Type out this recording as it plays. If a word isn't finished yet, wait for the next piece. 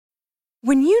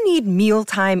When you need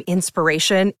mealtime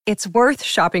inspiration, it's worth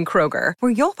shopping Kroger,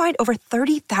 where you'll find over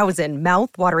 30,000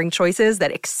 mouth-watering choices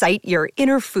that excite your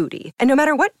inner foodie. And no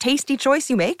matter what tasty choice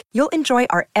you make, you'll enjoy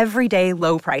our everyday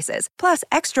low prices, plus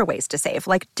extra ways to save,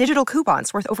 like digital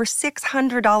coupons worth over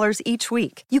 $600 each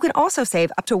week. You can also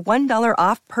save up to $1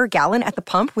 off per gallon at the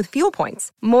pump with fuel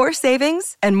points. More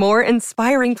savings and more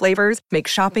inspiring flavors make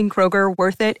shopping Kroger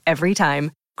worth it every time.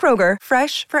 Kroger,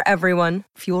 fresh for everyone.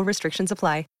 Fuel restrictions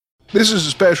apply. This is a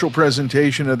special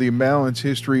presentation of the Imbalanced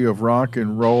History of Rock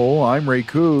and Roll. I'm Ray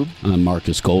Koob. I'm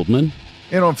Marcus Goldman.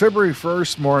 And on February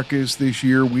 1st, Marcus, this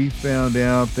year, we found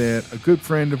out that a good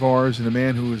friend of ours and a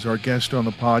man who was our guest on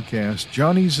the podcast,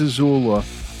 Johnny Zazula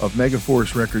of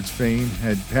Megaforce Records fame,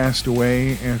 had passed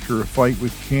away after a fight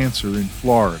with cancer in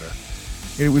Florida.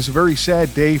 And it was a very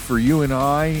sad day for you and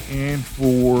I and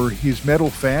for his metal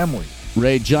family.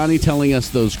 Ray, Johnny telling us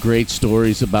those great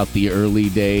stories about the early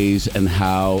days and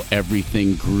how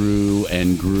everything grew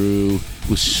and grew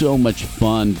was so much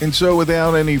fun. And so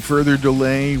without any further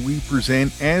delay, we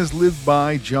present As Lived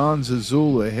by John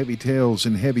Zazula, Heavy Tales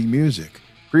and Heavy Music.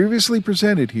 Previously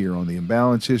presented here on the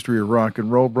Imbalanced History of Rock and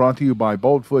Roll, brought to you by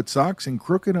Boldfoot Socks and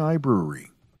Crooked Eye Brewery.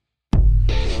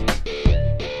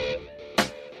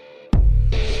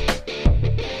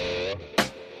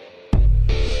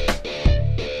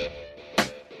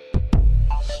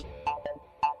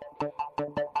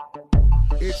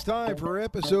 It's time for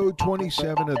episode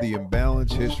 27 of the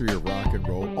Imbalanced History of Rock and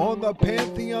Roll on the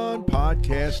Pantheon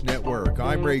Podcast Network.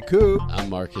 I'm Ray Koob. I'm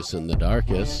Marcus in the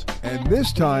Darkest. And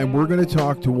this time we're going to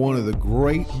talk to one of the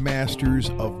great masters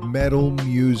of metal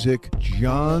music,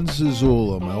 John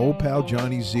Zazula, my old pal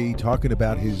Johnny Z, talking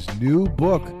about his new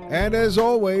book. And as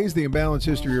always, the Imbalanced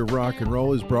History of Rock and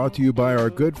Roll is brought to you by our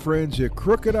good friends at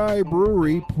Crooked Eye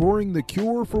Brewery, pouring the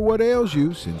cure for what ails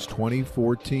you since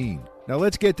 2014. Now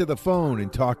let's get to the phone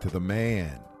and talk to the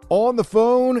man. On the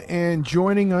phone and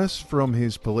joining us from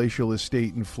his palatial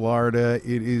estate in Florida,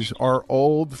 it is our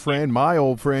old friend, my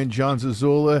old friend, John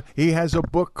Zazula. He has a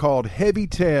book called Heavy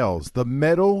Tales, The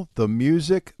Metal, the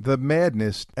Music, the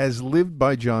Madness, as lived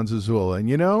by John Zazula. And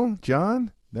you know,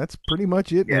 John, that's pretty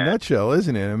much it in a nutshell,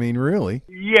 isn't it? I mean, really.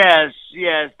 Yes,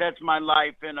 that's my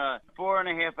life in a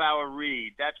 4.5 hour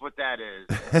read. That's what that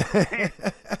is.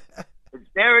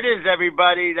 There it is,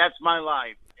 everybody. That's my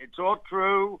life. It's all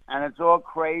true, and it's all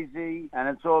crazy, and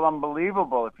it's all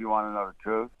unbelievable, if you want to know the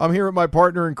truth. I'm here with my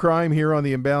partner in crime here on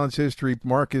the Imbalanced History,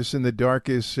 Marcus in the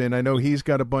Darkest, and I know he's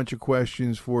got a bunch of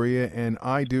questions for you, and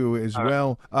I do as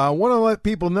well. I want to let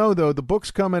people know, though, the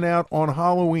book's coming out on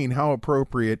Halloween. How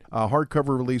appropriate.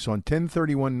 Hardcover release on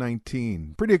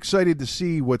 10/31/19. Pretty excited to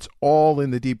see what's all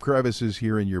in the deep crevices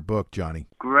here in your book, Johnny.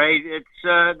 Great. It's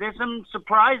there's some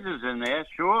surprises in there,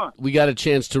 sure. We got a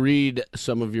chance to read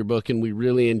some of your book, and we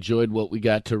really enjoyed what we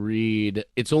got to read.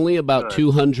 It's only about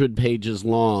 200 pages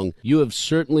long. You have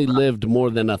certainly lived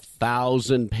more than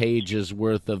 1,000 pages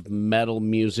worth of metal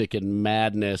music and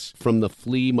madness from the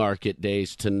flea market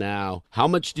days to now. How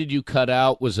much did you cut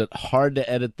out? Was it hard to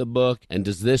edit the book? And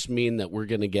does this mean that we're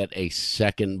going to get a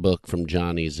second book from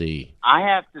Johnny Z? I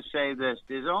have to say this.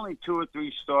 There's only 2 or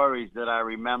 3 stories that I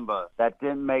remember that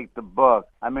didn't make the book.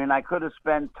 I mean, I could have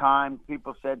spent time,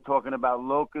 people said, talking about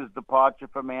Loca's departure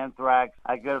from Anthrax.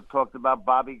 I could have talked about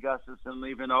Bobby Gustafson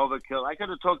leaving Overkill. I could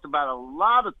have talked about a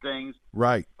lot of things.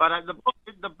 Right. But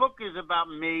the book is about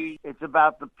me. It's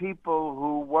about the people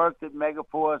who worked at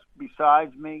Megaforce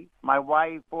besides me. My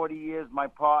wife, 40 years, my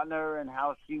partner, and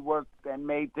how she worked and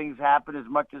made things happen as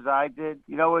much as I did.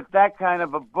 You know, it's that kind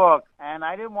of a book. And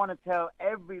I didn't want to tell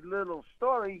every little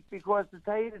story because, to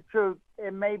tell you the truth,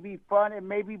 it may be fun, it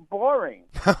may be boring.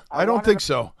 I don't think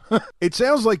so. It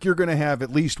sounds like you're going to have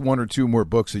at least 1 or 2 more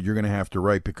books that you're going to have to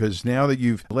write, because now that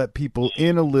you've let people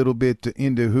in a little bit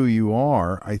into who you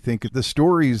are, I think the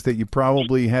stories that you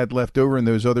probably had left over in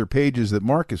those other pages that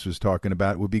Marcus was talking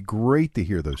about, would be great to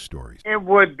hear those stories. It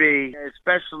would be,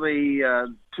 especially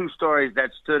 2 stories that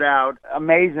stood out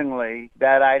amazingly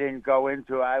that I didn't go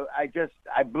into. I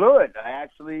blew it.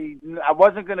 I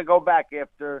wasn't going to go back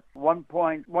after 1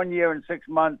 year and 6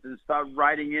 months and start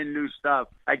writing in new stuff.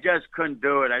 I just couldn't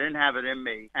do it. I didn't have it in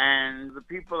me. And the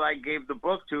people I gave the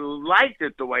book to liked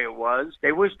it the way it was.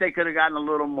 They wish they could have gotten a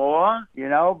little more, you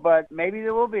know, but maybe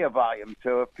there will be a volume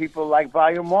 2 if people like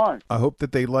volume 1. I hope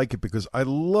that they like it, because I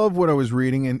love what I was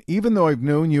reading. And even though I've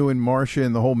known you and Marcia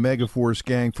and the whole Megaforce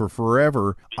gang for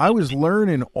forever, I was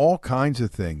learning all kinds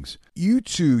of things. You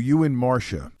two, you and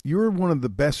Marcia, you're one of the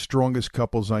best, strongest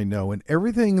couples I know, and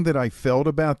everything that I felt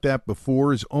about that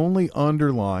before is only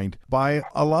underlined by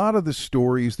a lot of the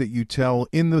stories that you tell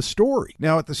in the story.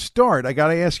 Now, at the start, I got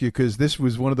to ask you, because this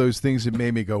was one of those things that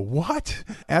made me go, what?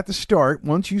 At the start,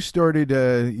 once you started,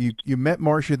 you met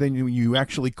Marcia, then you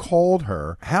actually called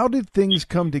her. How did things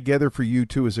come together for you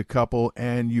two as a couple,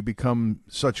 and you become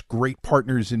such great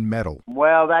partners in metal?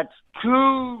 Well, that's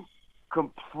two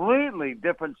completely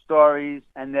different stories,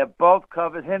 and they're both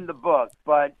covered in the book.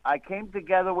 But I came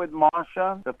together with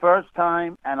Marcia the first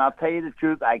time, and I'll tell you the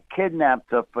truth, I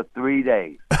kidnapped her for 3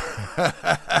 days.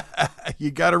 You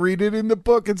got to read it in the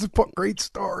book. It's a great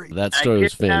story. That story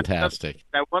was fantastic.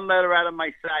 That one let her out of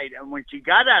my sight, and when she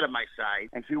got out of my sight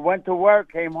and she went to work,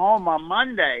 came home on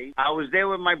Monday, I was there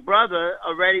with my brother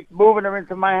already moving her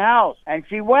into my house, and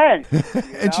she went.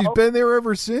 And she's been there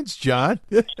ever since, John.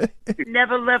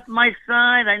 Never left my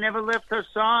side. I never left her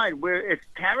side. It's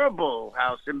terrible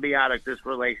how symbiotic this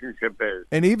relationship is.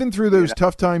 And even through those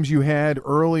tough times you had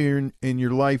earlier in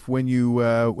your life, when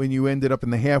you ended up in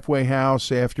the halfway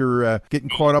house after getting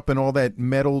caught up in all that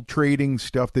metal trading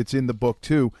stuff that's in the book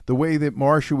too, the way that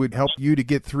Marcia would help you to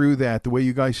get through that, the way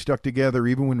you guys stuck together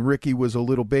even when Ricky was a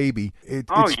little baby, it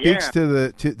speaks to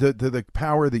the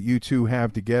power that you two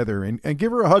have together. And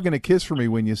give her a hug and a kiss for me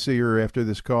when you see her after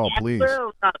this call, please.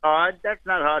 Well, not hard. That's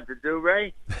not hard to do,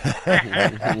 Ray.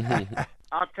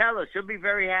 I'll tell her. She'll be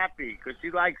very happy because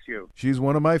she likes you. She's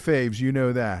one of my faves. You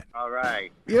know that. All right.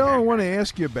 You know, I want to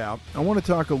ask you about, I want to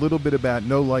talk a little bit about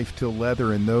No Life Till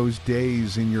Leather and those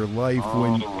days in your life.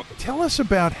 Tell us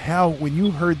about how, when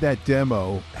you heard that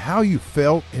demo, how you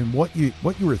felt and what you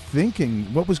were thinking,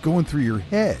 what was going through your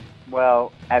head.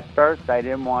 Well, at first, I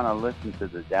didn't want to listen to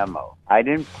the demo. I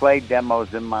didn't play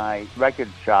demos in my record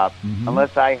shop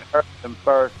unless I heard them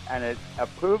first and it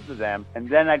approved of them. And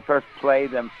then I'd first play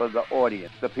them for the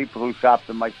audience, the people who shopped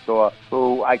in my store,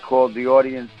 who I called the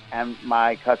audience and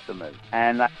my customers.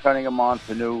 And I'm turning them on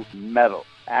to new metal.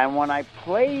 And when I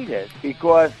played it,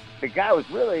 because the guy was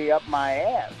really up my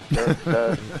ass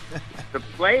to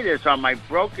play this on my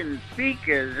broken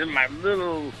speakers and my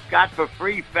little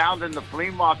got-for-free found in the flea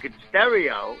market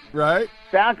stereo. Right.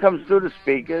 Sound comes through the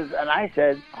speakers, and I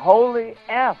said, "Holy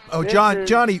F!" Oh,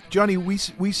 Johnny, we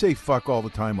say fuck all the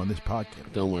time on this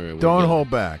podcast. Don't worry. Don't hold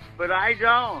back. But I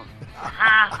don't.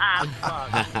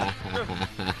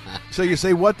 Fuck. So you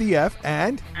say, what the F,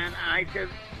 and? And I said,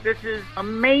 this is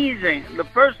amazing. The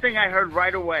first thing I heard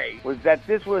right away was that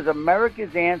this was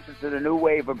America's answer to the new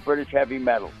wave of British heavy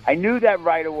metal. I knew that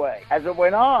right away. As it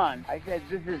went on, I said,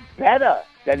 this is better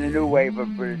than the new wave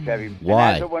of British heavy metal. Why?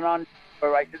 And as it went on,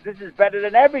 I said, this is better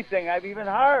than everything I've even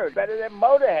heard. Better than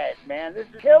Motorhead, man. This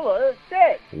is killer. It's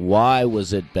sick. Why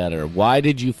was it better? Why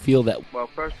did you feel that? Well,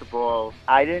 first of all,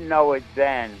 I didn't know it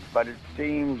then, but it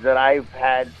seems that I've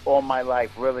had all my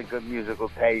life really good musical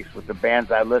taste with the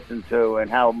bands I listened to and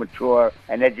how mature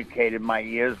and educated my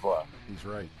ears were. He's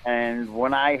right. And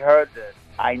when I heard this,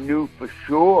 I knew for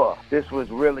sure this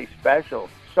was really special.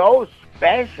 So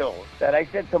special that I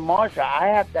said to Marcia, I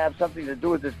have to have something to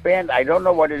do with this band. I don't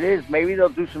know what it is. Maybe they'll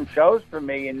do some shows for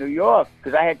me in New York,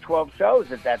 because I had 12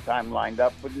 shows at that time lined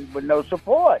up with no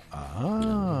support.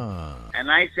 And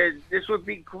I said, this would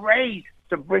be great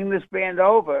to bring this band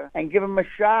over and give them a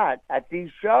shot at these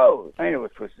shows. I mean, it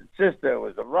was Twisted Sister, it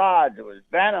was the Rods, it was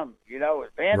Venom, it was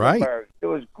Vandenberg. Right. It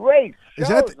was great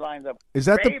shows lined up. Is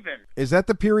that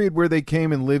the period where they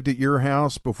came and lived at your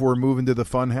house before moving to the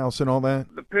Fun House and all that?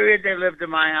 The period they lived in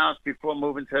my house before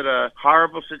moving to the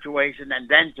horrible situation and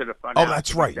then to the Fun House. Oh,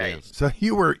 that's right. Yes. So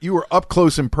you were up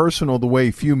close and personal the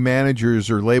way few managers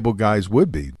or label guys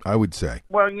would be, I would say.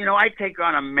 Well, I take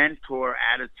on a mentor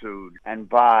attitude and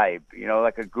vibe,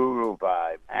 like a guru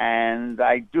vibe. And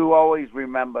I do always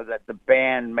remember that the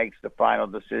band makes the final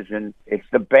decision. It's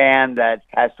the band that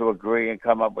has to agree and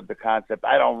come up with the concept.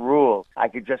 I don't rule. I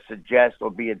could just suggest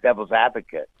or be a devil's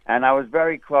advocate. And I was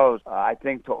very close, I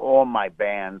think, to all my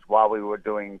bands while we were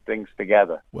doing things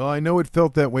together. Well, I know it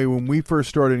felt that way when we first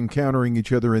started encountering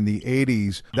each other in the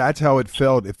 80s. That's how it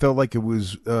felt. It felt like it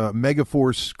was a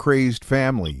Megaforce-crazed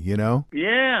family,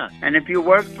 Yeah. And if you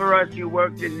worked for us, you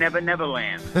worked in Never Never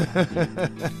Land.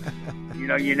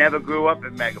 You never grew up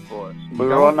in Megaforce. We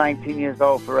were all 19 years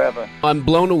old forever. I'm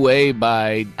blown away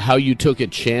by how you took a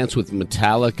chance with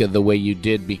Metallica the way you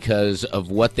did because of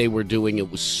what they were doing.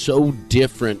 It was so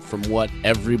different from what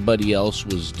everybody else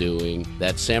was doing.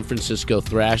 That San Francisco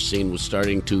thrash scene was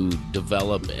starting to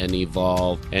develop and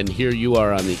evolve. And here you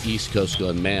are on the East Coast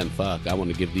going, man, fuck, I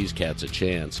want to give these cats a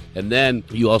chance. And then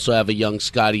you also have a young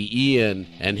Scotty Ian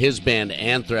and his band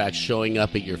Anthrax showing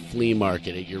up at your flea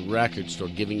market, at your record store,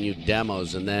 giving you demos.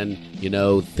 demos, and then,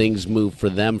 things moved for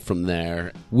them from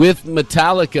there. With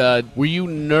Metallica, were you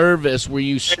nervous? Were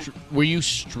you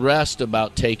stressed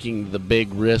about taking the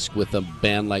big risk with a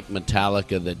band like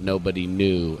Metallica that nobody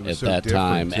knew at that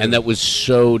time, and that was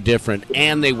so different,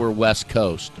 and they were West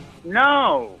Coast?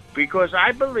 No, because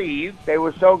I believe they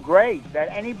were so great that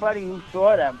anybody who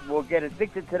saw them will get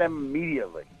addicted to them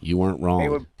immediately. You weren't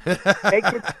wrong. They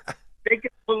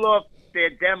could pull off their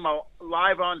demo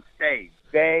live on stage.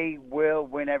 They will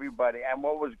win everybody. And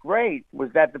what was great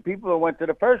was that the people who went to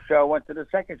the first show, went to the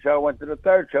second show, went to the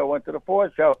third show, went to the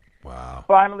fourth show. Wow.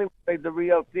 Finally, we played the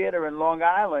Rio Theater in Long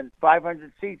Island,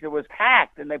 500 seats. It was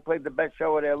packed, and they played the best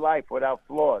show of their life without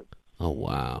flaws. Oh,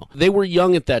 wow. They were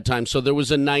young at that time, so there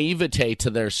was a naivete to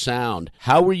their sound.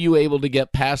 How were you able to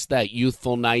get past that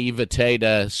youthful naivete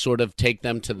to sort of take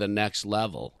them to the next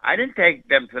level? I didn't take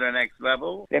them to the next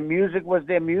level. Their music was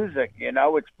their music,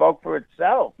 It spoke for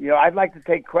itself. I'd like to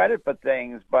take credit for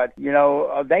things, but,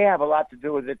 they have a lot to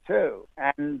do with it, too.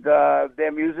 And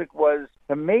their music was,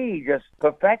 to me, just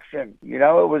perfection. It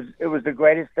was the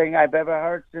greatest thing I've ever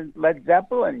heard since Led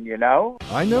Zeppelin,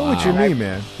 I know what you mean,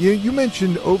 man. You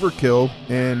mentioned Overkill,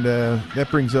 and that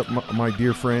brings up my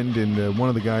dear friend and one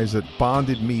of the guys that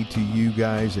bonded me to you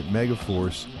guys at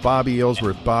Megaforce, Bobby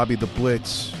Ellsworth, Bobby the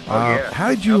Blitz. Yeah. How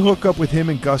did you hook up with him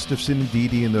and Gustafson and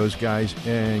Didi and those guys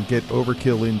and get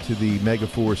Overkill into the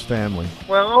Megaforce family?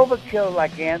 Well, Overkill,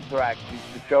 like Anthrax, used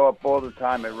to show up all the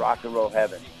time at Rock and Roll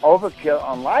Heaven. Overkill,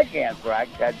 unlike Anthrax,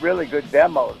 had really good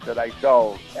demos that I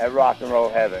sold at Rock and Roll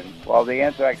Heaven, while the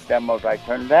Anthrax demos I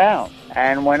turned down.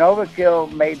 And when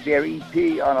Overkill made their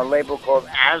EP on a label called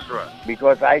Azra,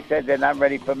 because I said they're not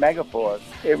ready for Megaforce,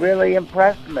 it really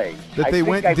impressed me. That they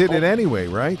went and did it anyway,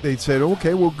 right? They said,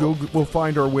 okay, we'll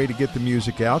find our way to get the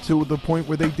music out, to the point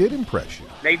where they did impress you.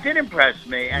 They did impress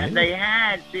me, and they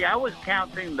had, I was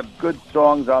counting the good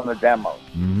songs on the demos.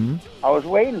 Mm-hmm. I was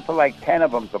waiting for like 10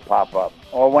 of them to pop up.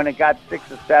 Or when it got 6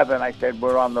 or 7, I said,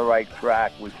 we're on the right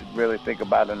track. We should really think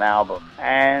about an album.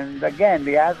 And again,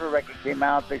 the Azra record came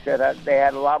out. They said they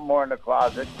had a lot more in the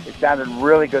closet. It sounded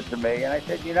really good to me. And I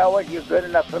said, you know what? You're good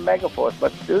enough for Megaforce.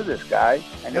 Let's do this, guys.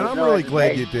 And I'm really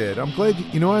glad you did. I'm glad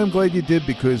you did,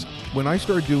 because when I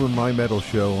started doing my metal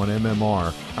show on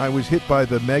MMR, I was hit by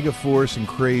the Megaforce and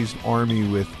Crazed Army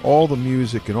with all the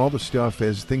music and all the stuff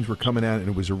as things were coming out. And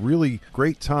it was a really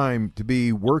great time to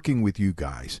be working with you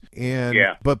guys. And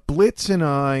But Blitz and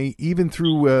I, even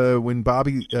through when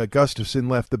Bobby Gustafson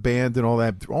left the band and all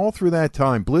that, all through that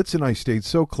time, Blitz and I stayed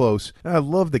so close. And I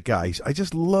love the guys. I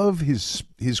just love his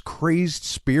crazed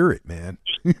spirit, man.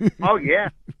 Oh, yeah.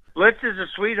 Blitz is a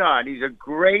sweetheart. He's a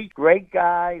great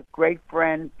guy, great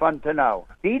friend, fun to know.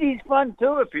 Dee Dee's fun,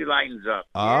 too, if he lightens up.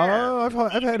 Oh, I've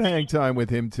had hang time with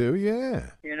him, too,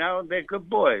 yeah. They're good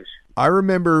boys. I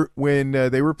remember when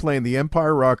they were playing the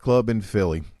Empire Rock Club in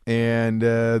Philly, and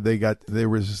there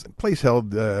was a place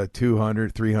held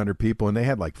 200, 300 people, and they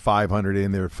had like 500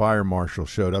 in there. Fire marshal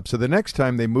showed up. So the next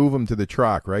time they move them to the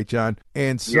Troc, right, John?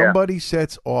 And somebody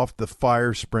sets off the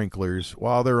fire sprinklers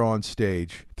while they're on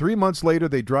stage. 3 months later,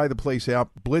 they dry the place out.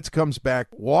 Blitz comes back,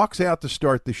 walks out to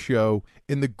start the show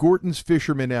in the Gorton's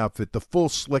fisherman outfit, the full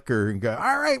slicker, and go,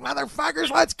 all right,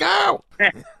 motherfuckers, let's go.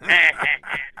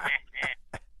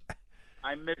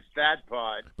 I missed that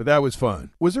part. But that was fun.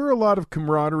 Was there a lot of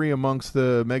camaraderie amongst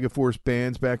the Megaforce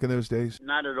bands back in those days?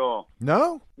 Not at all.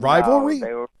 No? Rivalry?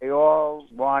 No, they all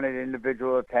wanted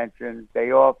individual attention.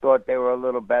 They all thought they were a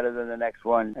little better than the next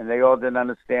one, and they all didn't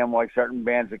understand why certain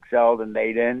bands excelled and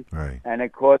they didn't. Right. And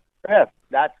it caused rift.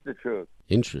 That's the truth.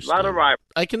 Interesting. A lot of rivalry.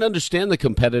 I can understand the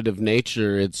competitive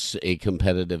nature. It's a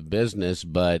competitive business,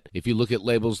 but if you look at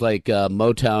labels like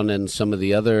Motown and some of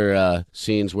the other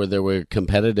scenes where they were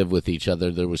competitive with each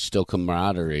other, there was still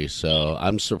camaraderie. So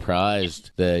I'm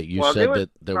surprised that you said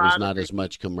that there was not as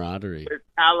much camaraderie.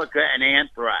 Metallica and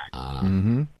Anthrax.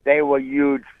 Mm-hmm. They were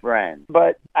huge friends.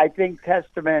 But I think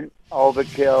Testament,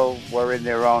 Overkill were in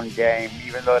their own game.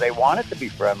 Even though they wanted to be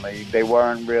friendly, they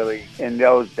weren't really, in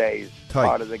those days,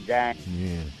 part of the gang.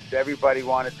 Yeah. Everybody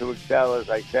wanted to excel, as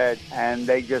I said, and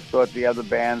they just thought the other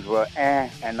bands were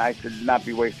and I should not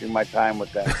be wasting my time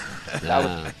with them.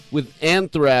 With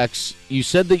Anthrax, you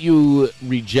said that you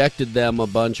rejected them a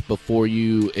bunch before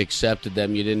you accepted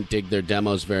them. You didn't dig their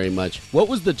demos very much. What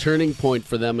was the turning point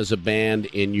for them as a band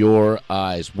in your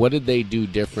eyes? What did they do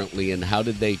differently, and how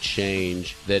did they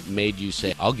change that made you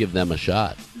say, I'll give them a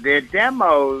shot? Their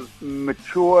demos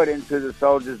matured into the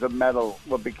Soldiers of Metal,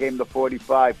 what became the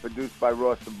 45, produced by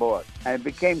Ross the Boss. And it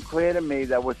became clear to me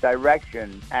that with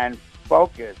direction and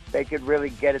focus, they could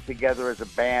really get it together as a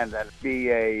band and be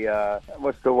a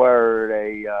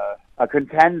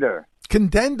contender.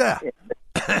 Contender.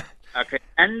 a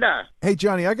contender. Hey,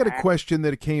 Johnny, I got a question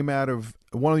that came out of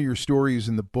one of your stories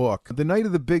in the book. The night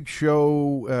of the big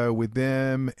show with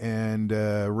them and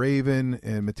Raven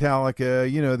and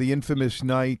Metallica, the infamous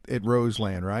night at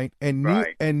Roseland, right? And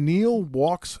Right. Neil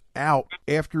walks out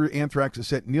after Anthrax is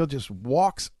set. Neil just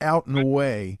walks out and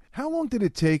away. How long did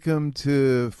it take him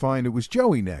to find it was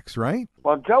Joey next, right?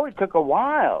 Well, Joey took a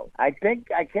while. I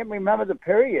can't remember the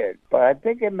period, but I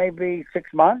think it may be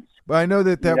 6 months. But I know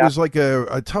that was like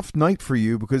a tough night for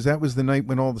you because that was the night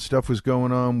when all the stuff was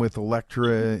going on with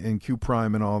Elektra and Q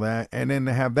Prime and all that. And then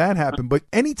to have that happen. But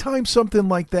anytime something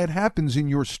like that happens in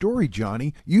your story,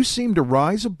 Johnny, you seem to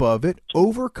rise above it,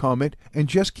 overcome it, and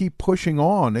just keep pushing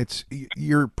on. It's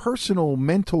your personal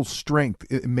mental strength.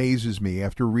 It amazes me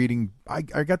after reading. I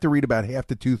got to read about half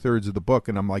to 2/3 of the book,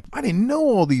 and I'm like, I didn't know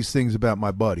all these things about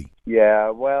my buddy. Yeah,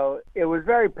 well, it was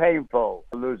very painful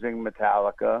losing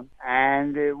Metallica,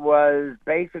 and it was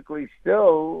basically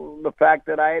still the fact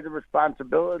that I had the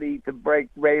responsibility to break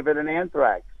Raven and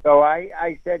Anthrax. So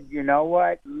I said, you know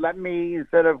what, let me,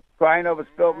 instead of crying over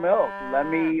spilt milk, let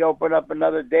me open up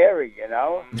another dairy,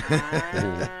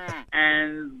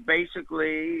 And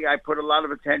basically, I put a lot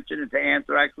of attention into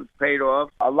Anthrax, which paid off.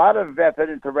 A lot of effort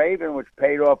into Raven, which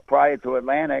paid off prior to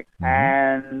Atlantic.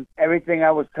 And everything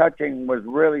I was touching was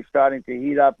really starting to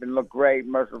heat up and look great.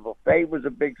 Merciful Fate was a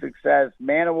big success.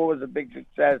 Manimal was a big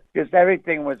success. Just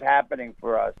everything was happening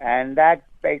for us. And that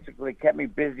basically kept me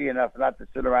busy enough not to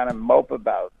sit around and mope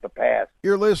about the past.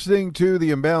 You're listening to The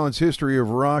Imbalanced History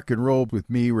of Rock and Roll with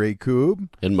me, Ray Koob.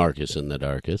 And Marcus in the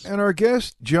Darkest. And our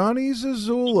guest, Johnny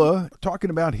Zazula,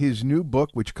 talking about his new book,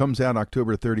 which comes out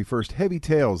October 31st, Heavy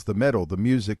Tales, The Metal, The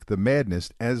Music, The Madness,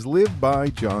 as lived by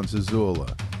John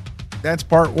Zazula. That's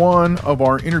part one of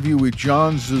our interview with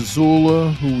John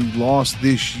Zazula, who we lost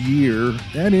this year.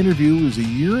 That interview was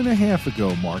 1.5 years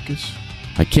ago, Marcus.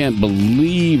 I can't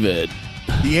believe it.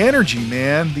 The energy,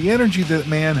 man. The energy that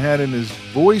man had in his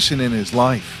voice and in his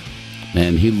life.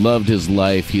 Man, he loved his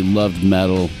life. He loved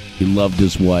metal. He loved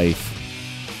his wife.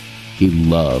 He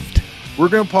loved. We're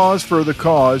going to pause for the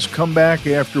cause, come back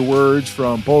afterwards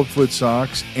from Boldfoot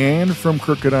Socks and from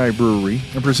Crooked Eye Brewery,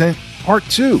 and present part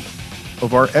 2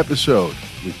 of our episode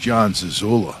with John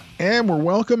Zazula. And we're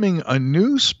welcoming a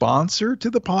new sponsor to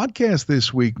the podcast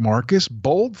this week, Marcus,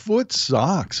 Boldfoot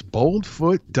Socks,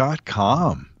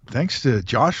 boldfoot.com. Thanks to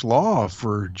Josh Law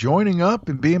for joining up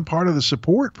and being part of the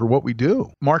support for what we do.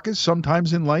 Marcus,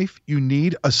 sometimes in life you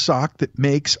need a sock that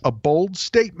makes a bold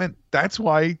statement. That's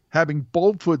why having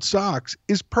Boldfoot Socks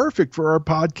is perfect for our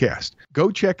podcast.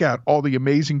 Go check out all the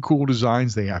amazing cool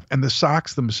designs they have. And the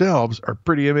socks themselves are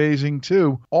pretty amazing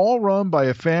too. All run by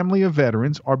a family of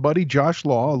veterans. Our buddy Josh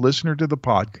Law, a listener to the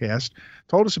podcast,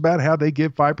 told us about how they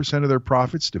give 5% of their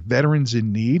profits to veterans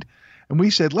in need. And we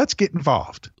said, let's get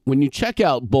involved. When you check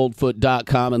out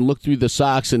boldfoot.com and look through the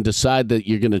socks and decide that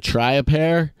you're going to try a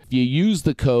pair, if you use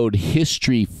the code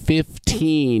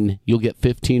HISTORY15, you'll get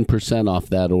 15% off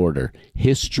that order.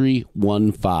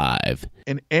 HISTORY15.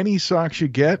 And any socks you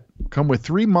get come with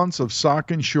 3 months of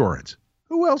sock insurance.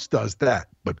 Who else does that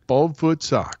but Boldfoot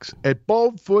Socks at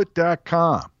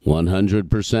boldfoot.com?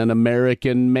 100%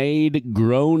 American made,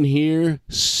 grown here,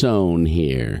 sewn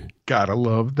here. Gotta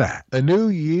love that. A new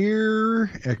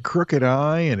year at Crooked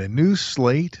Eye and a new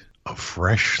slate of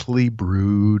freshly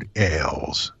brewed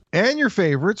ales. And your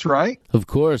favorites, right? Of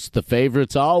course, the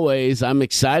favorites always. I'm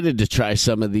excited to try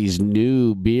some of these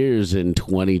new beers in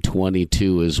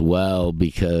 2022 as well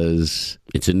because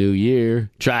it's a new year.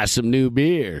 Try some new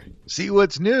beer. See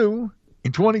what's new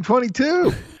in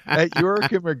 2022 at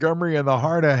York and Montgomery in the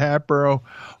heart of Hatboro.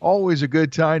 Always a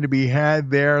good time to be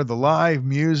had there. The live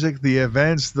music, the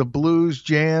events, the blues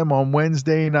jam on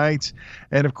Wednesday nights.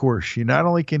 And, of course, you not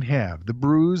only can have the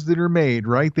brews that are made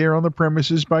right there on the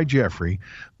premises by Jeffrey,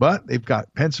 but they've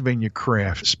got Pennsylvania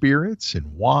craft spirits and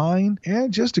wine,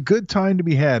 and just a good time to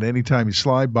be had anytime you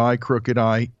slide by Crooked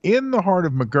Eye in the heart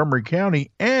of Montgomery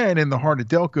County and in the heart of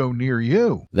Delco near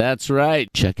you. That's right.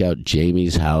 Check out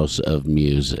Jamie's House of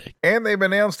Music. And they've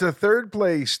announced a third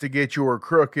place to get your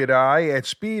Crooked Eye at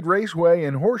Speed Raceway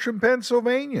in Horsham,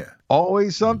 Pennsylvania.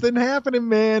 Always something happening,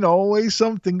 man. Always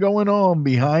something going on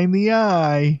behind the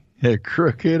eye at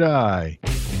Crooked Eye.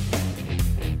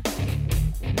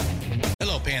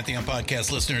 Hello, Pantheon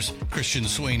Podcast listeners. Christian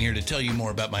Swain here to tell you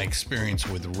more about my experience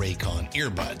with Raycon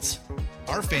earbuds.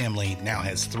 Our family now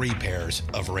has 3 pairs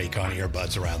of Raycon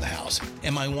earbuds around the house,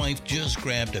 and my wife just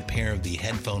grabbed a pair of the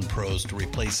Headphone Pros to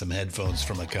replace some headphones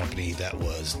from a company that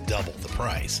was double the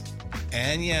price.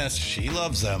 And yes, she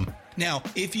loves them. Now,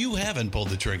 if you haven't pulled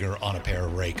the trigger on a pair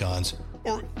of Raycons,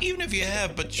 Or even if you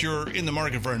have, but you're in the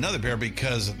market for another pair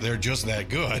because they're just that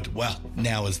good, well,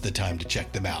 now is the time to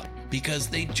check them out because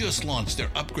they just launched their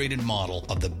upgraded model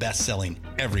of the best-selling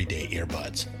everyday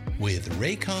earbuds. With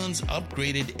Raycon's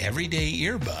upgraded everyday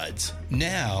earbuds,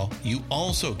 now you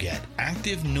also get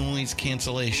active noise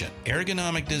cancellation,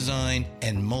 ergonomic design,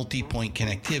 and multi-point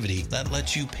connectivity that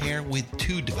lets you pair with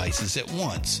 2 devices at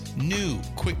once. New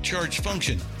quick charge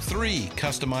function, 3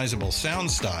 customizable sound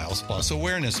styles, plus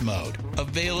awareness mode.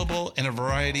 Available in a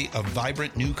variety of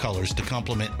vibrant new colors to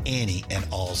complement any and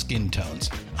all skin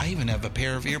tones. I even have a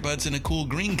pair of earbuds in a cool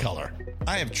green color.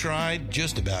 I have tried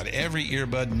just about every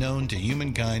earbud known to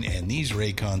humankind, and these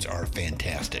Raycons are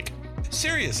fantastic.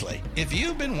 Seriously, if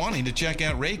you've been wanting to check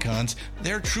out Raycons,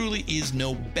 there truly is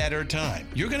no better time.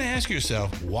 You're going to ask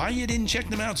yourself why you didn't check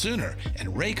them out sooner, and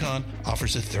Raycon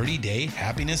offers a 30-day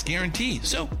happiness guarantee.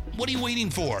 So what are you waiting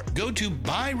for? Go to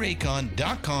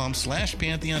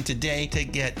buyraycon.com/Pantheon today to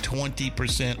get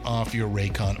 20% off your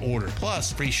Raycon order,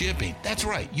 plus free shipping. That's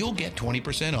right, you'll get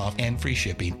 20% off and free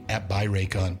shipping at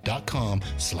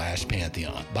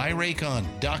buyraycon.com/Pantheon.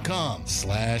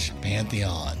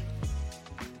 buyraycon.com/Pantheon.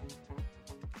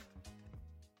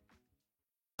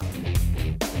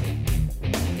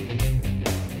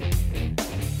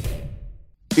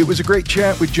 It was a great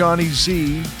chat with Johnny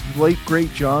Z, late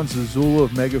great John Zazula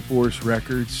of Megaforce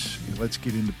Records. Let's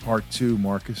get into part 2,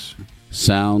 Marcus.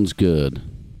 Sounds good.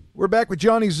 We're back with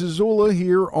Johnny Zazula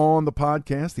here on the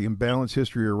podcast, The Imbalanced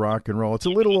History of Rock and Roll. It's a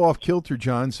little off-kilter,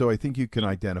 John, so I think you can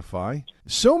identify.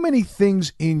 So many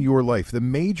things in your life, the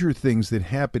major things that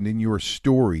happened in your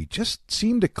story, just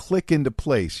seem to click into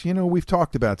place. You know, we've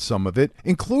talked about some of it,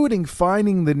 including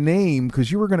finding the name,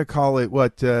 because you were going to call it,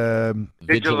 what?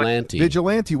 Vigilante.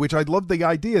 Vigilante, which I love the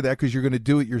idea of that, because you're going to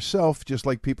do it yourself, just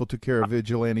like people took care of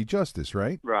Vigilante Justice,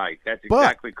 right? Right, that's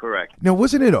exactly correct. Now,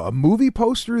 wasn't it a movie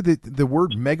poster that the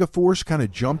word Megaforce kind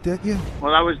of jumped at you?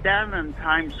 Well, I was down in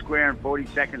Times Square on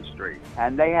 42nd Street,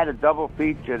 and they had a double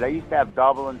feature. They used to have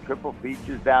double and triple features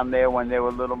down there when there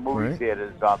were little movie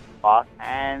theaters on the block.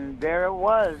 And there it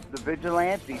was, the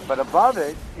Vigilante. But above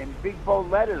it, in big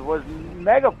bold letters, was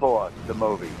Megaforce, the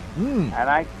movie. And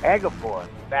Megaforce.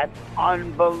 That's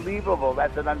unbelievable.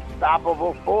 That's an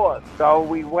unstoppable force. So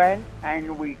we went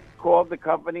and we called the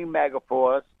company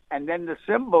Megaforce. And then the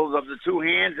symbols of the 2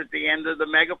 hands at the end of the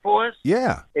Megaforce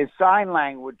is sign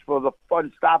language for the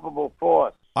unstoppable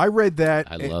force. I read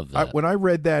that. I love that. When I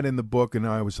read that in the book, and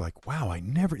I was like, wow,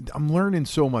 I'm learning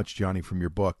so much, Johnny, from your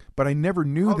book, but I never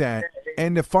knew that.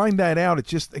 And to find that out, it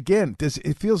just, again,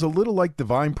 it feels a little like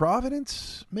divine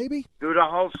providence, maybe? Through the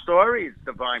whole story, it's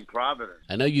divine providence.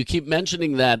 I know you keep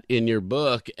mentioning that in your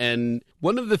book, and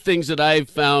one of the things that I've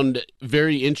found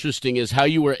very interesting is how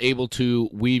you were able to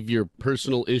weave your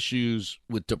personal issues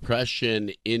with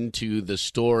depression into the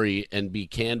story and be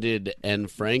candid and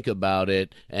frank about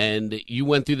it. And you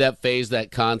went through that phase,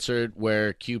 that concert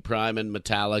where Q Prime and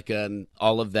Metallica and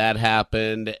all of that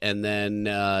happened, and then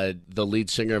the lead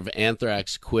singer of Anthrax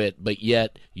quit, but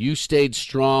yet you stayed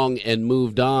strong and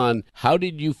moved on. How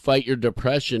did you fight your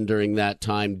depression during that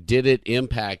time? Did it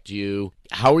impact you?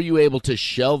 How are you able to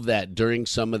shelve that during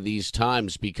some of these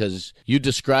times? Because you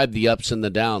described the ups and the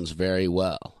downs very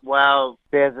well. Well,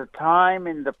 there's a time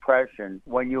in depression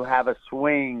when you have a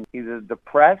swing, either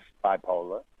depressed,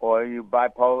 bipolar, or you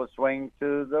bipolar swing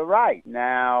to the right.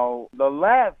 Now, the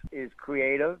left is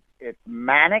creative. It's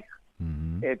manic.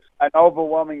 It's an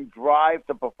overwhelming drive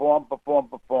to perform,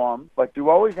 but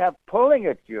you always have pulling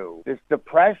at you, this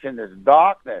depression, this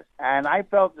darkness. And I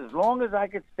felt as long as I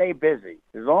could stay busy,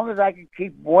 as long as I could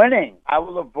keep winning, I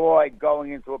will avoid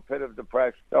going into a pit of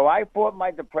depression. So I fought my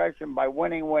depression by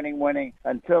winning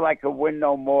until I could win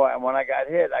no more. And when I got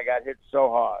hit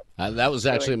so hard. That was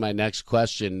actually my next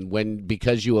question.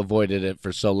 Because you avoided it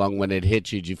for so long, when it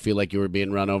hit you, did you feel like you were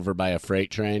being run over by a freight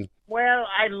train? Well,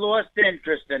 I lost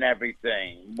interest in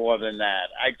everything more than that.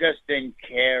 I just didn't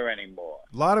care anymore.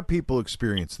 A lot of people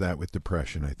experience that with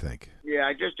depression, I think. Yeah,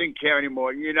 I just didn't care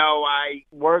anymore. You know, I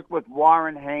worked with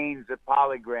Warren Haynes at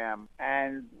Polygram,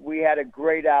 and we had a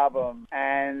great album,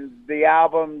 and the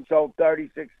album sold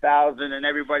 36,000, and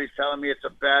everybody's telling me it's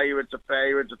a failure.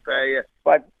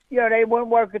 But you know, they weren't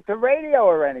working to radio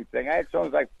or anything. I had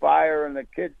songs like Fire in the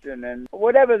Kitchen and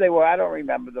whatever they were. I don't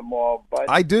remember them all. But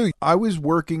I do. I was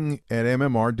working at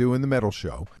MMR doing the metal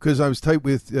show because I was tight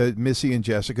with Missy and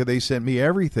Jessica. They sent me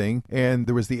everything, and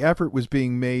there was the effort was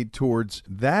being made towards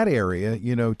that area,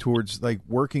 you know, towards like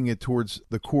working it towards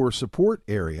the core support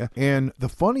area. And the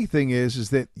funny thing is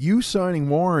that you signing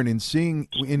Warren and seeing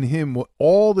in him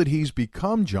all that he's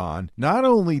become, John, not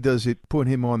only does it put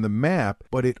him on the map,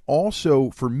 but it also,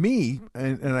 for me, me,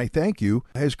 and I thank you,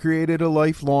 has created a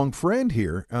lifelong friend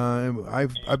here.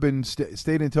 I've been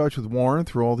stayed in touch with Warren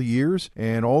through all the years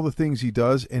and all the things he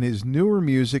does, and his newer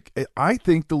music, I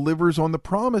think, delivers on the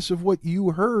promise of what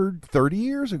you heard 30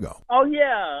 years ago. Oh,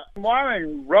 yeah.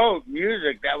 Warren wrote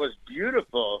music that was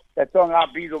beautiful. That song,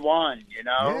 I'll Be the One, you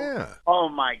know? Yeah. Oh,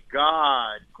 my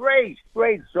God. Great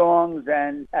songs.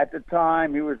 And at the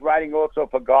time, he was writing also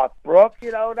for Garth Brooks.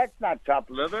 You know, that's not chopped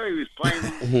liver. He was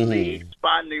playing the lead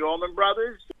spot in the Allman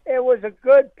Brothers. It was a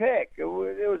good pick. It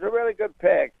was a really good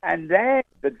pick. And then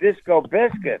the Disco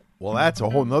Biscuit. Well, that's a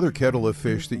whole nother kettle of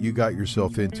fish that you got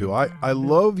yourself into. I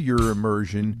love your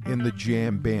immersion in the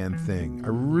jam band thing. I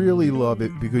really love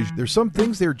it because there's some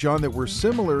things there, John, that were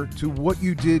similar to what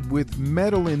you did with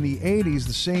metal in the 80s,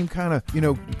 the same kind of,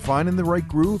 finding the right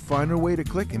groove, finding a way to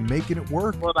click and making it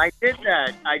work. Well, I did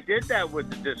that. I did that with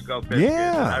the Disco Biscuit.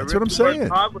 Yeah, that's what I'm saying.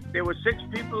 There were 6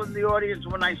 people in the audience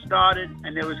when I started,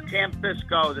 and there was Camp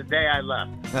Bisco the day I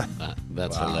left.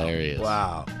 That's hilarious.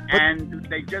 Wow. And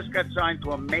they just got signed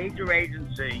to a major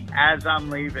agency as I'm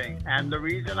leaving. And the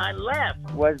reason I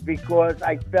left was because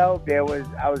I felt I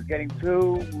was getting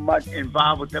too much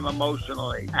involved with them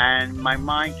emotionally. And my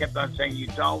mind kept on saying, you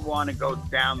don't want to go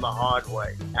down the hard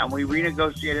way. And we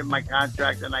renegotiated my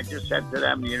contract, and I just said to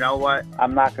them, you know what?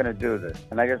 I'm not going to do this.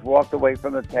 And I just walked away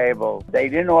from the table. They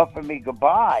didn't offer me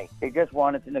goodbye. They just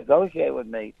wanted to negotiate with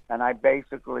me. And I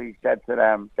basically said to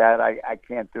them that I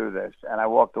can't do this. And I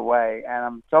walked away. And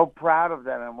I'm so proud of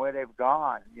them and where they've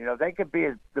gone. They could be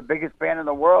the biggest band in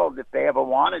the world if they ever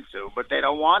wanted to, but they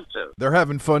don't want to. They're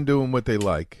having fun doing what they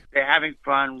like. They're having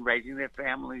fun, raising their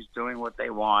families, doing what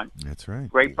they want. That's right.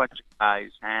 Great bunch of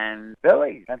guys. And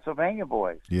Billy, Pennsylvania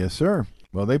boys. Yes, sir.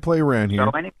 Well, they play around here.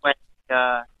 So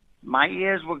anyway, my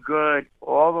ears were good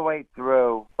all the way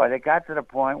through, but it got to the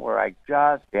point where I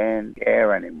just didn't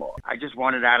care anymore. I just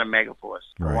wanted out of Megaforce.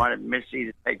 Right. I wanted Missy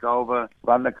to take over,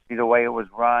 run the company the way it was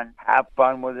run, have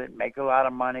fun with it, make a lot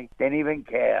of money. Didn't even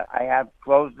care. I have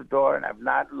closed the door and I've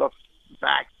not looked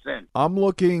back since. I'm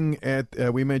looking at,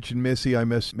 we mentioned Missy, I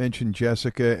mentioned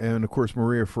Jessica, and of course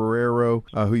Maria Ferrero,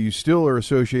 who you still are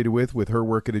associated with her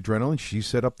work at Adrenaline. She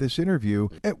set up this interview.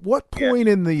 At what point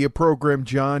in the program,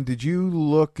 John, did you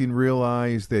look and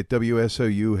realize that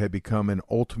WSOU had become an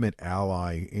ultimate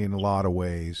ally in a lot of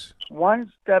ways?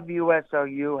 Once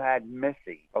WSOU had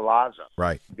Missy Palazzo,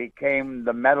 right, became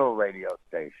the metal radio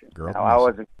station. Girl, now, I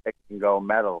wasn't expecting to go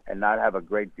metal and not have a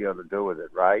great deal to do with it,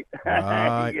 right?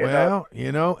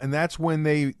 And that's when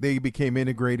they became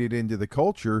integrated into the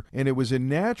culture, and it was a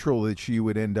natural that she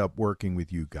would end up working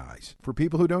with you guys. For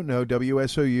people who don't know,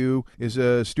 WSOU is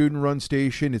a student-run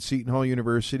station at Seton Hall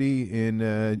University in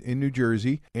New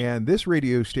Jersey, and this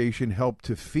radio station helped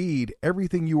to feed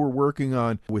everything you were working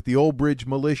on with the Old Bridge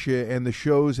Militia and the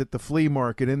shows at the flea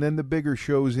market, and then the bigger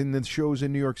shows and the shows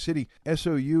in New York City.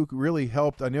 SOU really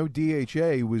helped. I know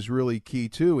DHA was really key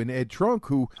too, and Ed Trunk,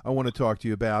 who I want to talk to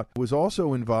you about, was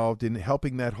also involved in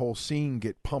helping that whole scene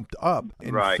get pumped up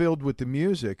and filled with the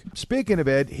music. Speaking of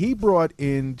Ed, he brought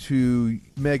into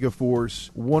Megaforce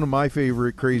one of my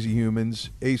favorite crazy humans,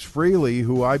 Ace Frehley,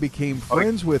 who I became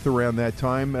friends with around that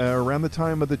time, around the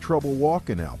time of the Trouble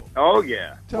Walking album. Oh,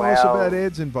 yeah. Tell us about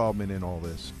Ed's involvement in all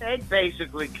this. Ed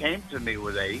basically came to me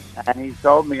with Ace, and he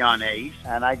sold me on Ace,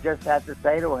 and I just had to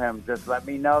say to him, just let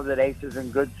me know that Ace is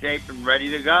in good shape and ready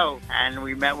to go. And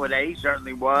we met with Ace,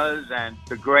 certainly was, and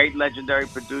the great legendary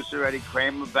producer Eddie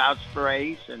Kramer vouched for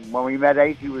Ace, and when we met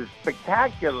Ace, he was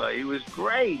spectacular. He was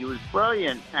great. He was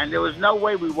brilliant, and there was no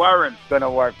way we weren't going to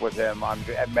work with him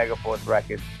at Megaforce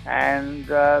Records. And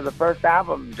the first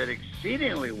album did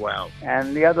exceedingly well,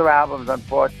 and the other albums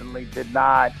unfortunately did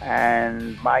not.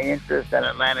 And my interest and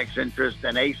Atlantic's interest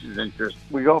and Ace's interest,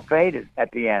 we all faded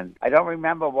at the end. I don't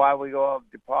remember why we all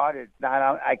departed.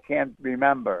 I can't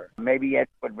remember. Maybe Ed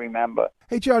would remember.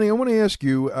 Hey, Johnny, I want to ask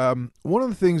you, one of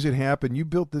the things that happened, you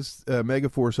built this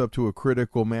Megaforce up to a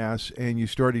critical mass, and you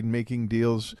started making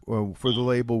deals for the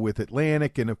label with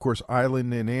Atlantic, and of course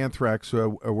Island and Anthrax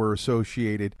were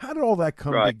associated. How did all that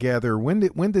come together? When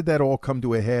did that all come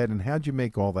to a head, and how'd you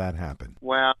make all that happen?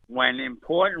 Well, when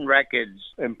Important Records,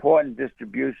 Important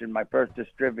Distribution, my first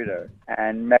distributor,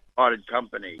 and Megaforce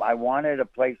Company, I wanted a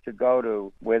place to go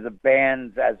to where the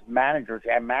bands, as managers,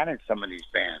 I managed some of these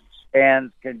bands.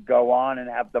 Bands could go on and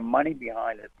have the money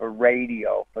behind it for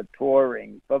radio, for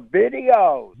touring, for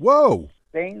videos. Whoa!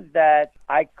 things that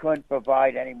I couldn't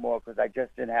provide anymore because I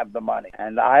just didn't have the money.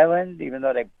 And the island, even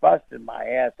though they busted my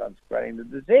ass on spreading the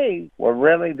disease, were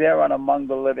really there on Among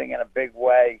the Living in a big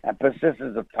way and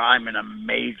Persistence of Time in a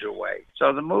major way.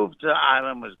 So the move to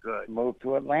Island was good. Move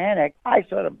to Atlantic, I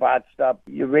sort of botched up.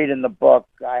 You read in the book,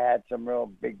 I had some real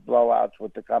big blowouts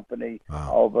with the company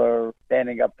over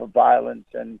standing up for violence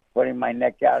and putting my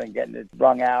neck out and getting it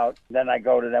wrung out. Then I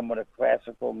go to them with a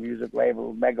classical music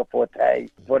label, Mega Forte,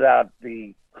 put out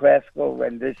the classical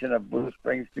rendition of Bruce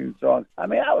Springsteen songs. I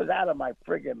mean, I was out of my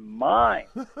friggin' mind.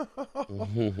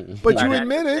 But you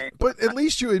admit it. But at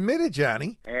least you admit it,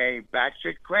 Johnny. Hey,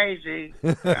 batshit crazy.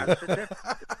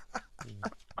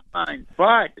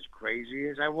 But as crazy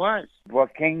as I was,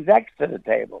 brought King's X to the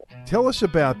table. Tell us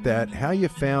about that, how you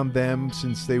found them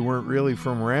since they weren't really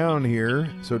from around here,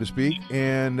 so to speak,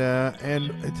 and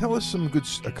tell us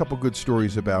a couple good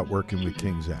stories about working with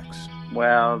King's X.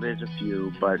 Well, there's a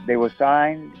few, but they were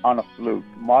signed on a flute.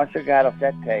 Marsha got a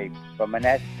set tape from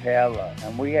Annette Taylor,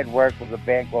 and we had worked with a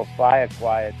band called Fire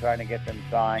Choir trying to get them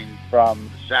signed from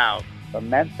the South, from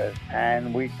Memphis,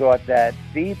 and we thought that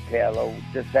Steve Taylor would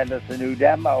just send us a new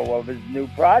demo of his new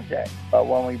project. But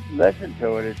when we listened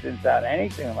to it, it didn't sound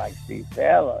anything like Steve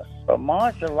Taylor. But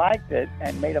Marsha liked it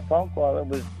and made a phone call. It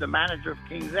was the manager of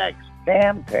King's X,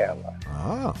 Sam Taylor.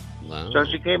 Oh. Wow. So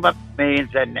she came up to me and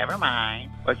said, never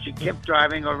mind. But she kept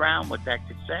driving around with that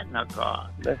cassette in her car,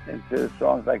 listening to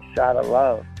songs like Shot of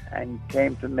Love, and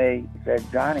came to me and said,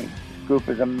 Johnny, this group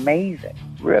is amazing.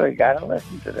 Really got to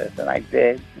listen to this. And I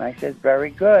did. And I said, very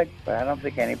good, but I don't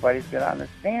think anybody's going to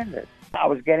understand it. I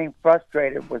was getting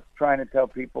frustrated with trying to tell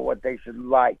people what they should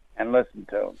like and listen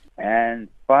to. And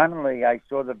finally, I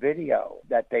saw the video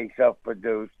that they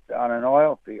self-produced on an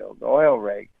oil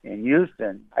rig in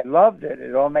Houston. I loved it.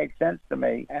 It all made sense to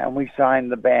me. And we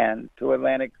signed the band to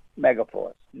Atlantic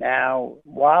Megaforce. Now,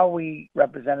 while we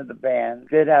represented the band,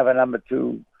 did have a number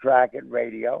 2 track at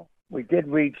radio. We did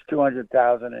reach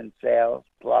 200,000 in sales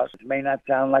plus. It may not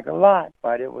sound like a lot,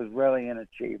 but it was really an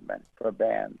achievement for a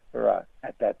band for us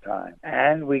at that time.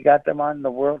 And we got them on the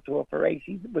world tour for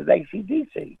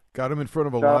AC/DC. Got them in front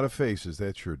of a lot of faces.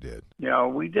 That sure did. You know,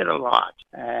 we did a lot.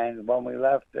 And when we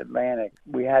left Atlantic,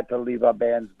 we had to leave our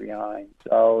bands behind.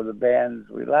 So the bands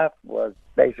we left was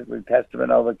basically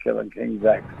Testament, Overkill, and King's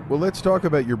X. Well, let's talk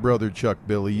about your brother, Chuck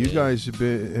Billy. You guys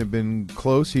have been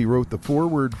close. He wrote the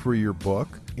foreword for your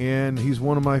book, and he's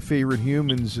one of my favorite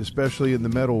humans, especially in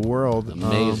the metal world.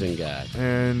 Amazing guy.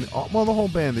 And, well, the whole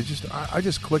band, I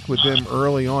just clicked with them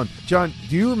early on. John,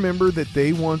 do you remember that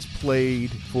they once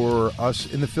played for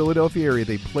us in the Philadelphia area?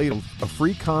 They played a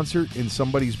free concert in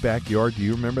somebody's backyard. Do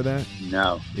you remember that?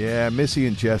 No. Yeah, Missy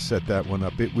and Jess set that one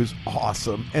up. It was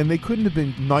awesome. And they couldn't have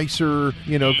been nicer,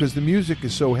 you know, because the music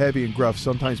is so heavy and gruff.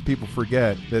 Sometimes people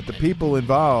forget that the people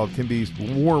involved can be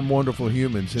warm, wonderful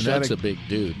humans. And Chuck's a big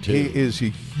dude, too. He is a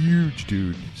huge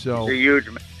dude. So, He's a huge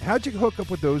man. How'd you hook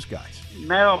up with those guys?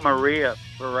 Mel Maria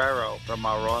Ferrero from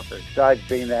our office. Besides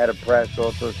being the head of press,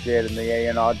 also shared in the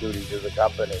A&R duties of the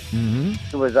company. Mm-hmm.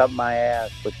 It was up my ass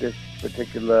with this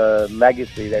particular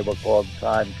legacy, they were called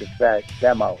Time cassette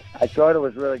demo. I thought it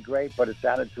was really great, but it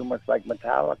sounded too much like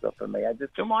Metallica for me. I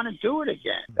just didn't want to do it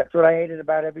again. That's what I hated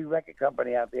about every record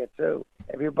company out there, too.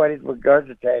 Everybody's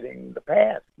regurgitating the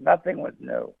past. Nothing was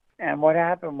new. And what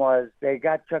happened was they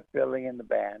got Chuck Billy in the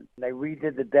band. They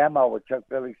redid the demo with Chuck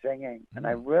Billy singing, and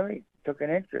I really took an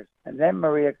interest. And then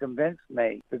Maria convinced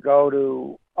me to go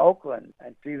to Oakland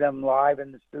and see them live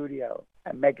in the studio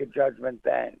and make a judgment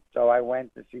then. So I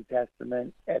went to see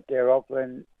Testament at their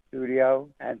Oakland studio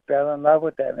and fell in love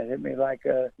with them. It hit me like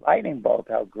a lightning bolt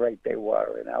how great they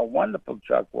were and how wonderful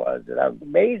Chuck was and how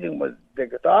amazing was the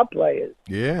guitar players.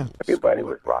 Yeah. Everybody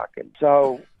was rocking.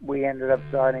 So we ended up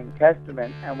signing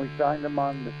Testament, and we signed them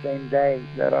on the same day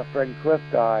that our friend Cliff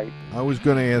died. I was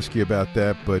going to ask you about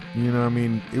that, but, you know, I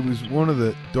mean, it was one of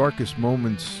the darkest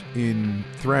moments in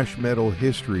thrash metal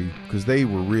history because they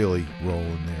were really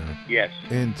rolling there. Yes.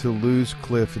 And to lose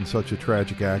Cliff in such a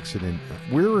tragic accident,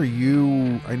 where were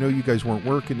you? I know you guys weren't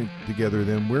working together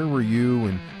then. Where were you,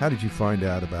 and how did you find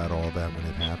out about all that when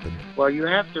it happened? Well, you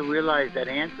have to realize that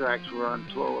Anthrax were on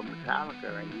tour with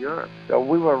Metallica in Europe. So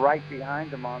we were right behind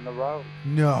them on the road.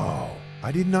 No,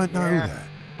 I did not know that.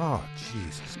 Oh,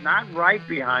 Jesus. Not right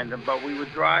behind them, but we were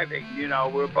driving. You know,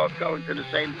 we were both going to the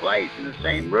same place in the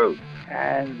same route.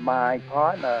 And my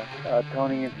partner,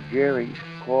 Tony Intigeri,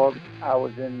 called. I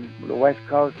was in the West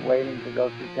Coast waiting to go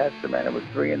see Testament. It was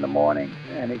 3 a.m,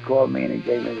 and he called me and he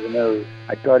gave me the news.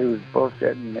 I thought he was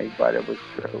bullshitting me, but it was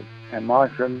true. And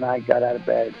Marsha and I got out of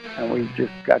bed, and we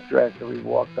just got dressed, and we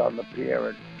walked on the pier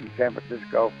in San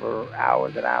Francisco for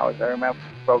hours and hours. I remember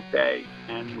both days,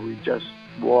 and we just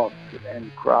walked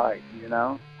and cried,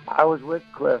 I was with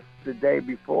Cliff the day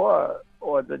before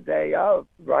or the day of,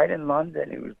 right in London.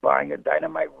 He was buying a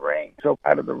dynamite ring. So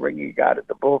out of the ring he got at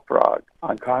the Bullfrog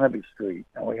on Carnaby Street.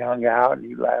 And we hung out and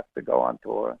he left to go on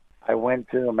tour. I went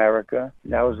to America.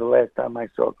 And that was the last time I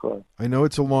saw Cliff. I know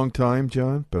it's a long time,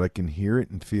 John, but I can hear it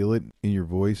and feel it in your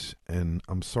voice. And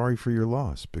I'm sorry for your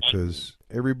loss because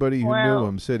everybody who knew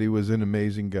him said he was an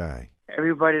amazing guy.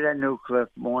 Everybody that knew Cliff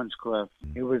mourns Cliff.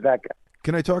 He was that guy.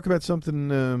 Can I talk about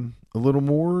something a little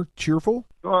more cheerful?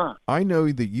 Sure. I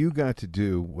know that you got to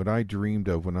do what I dreamed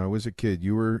of when I was a kid.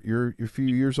 You're a few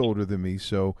years older than me,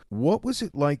 so what was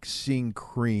it like seeing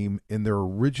Cream in their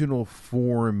original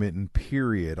form and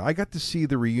period? I got to see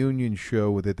the reunion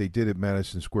show that they did at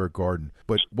Madison Square Garden,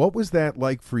 but what was that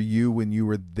like for you when you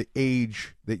were the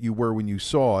age that you were when you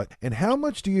saw it? And how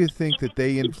much do you think that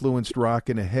they influenced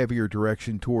rock in a heavier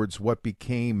direction towards what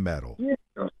became metal? Yeah.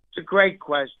 It's a great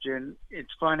question.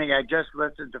 It's funny. I just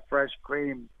listened to Fresh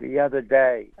Cream the other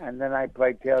day, and then I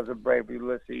played Tales of Brave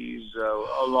Ulysses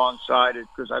alongside it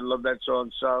because I love that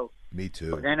song so. Me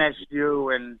too. But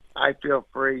NSU and I Feel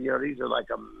Free, these are like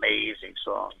amazing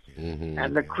songs. Mm-hmm.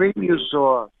 And the Cream you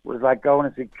saw was like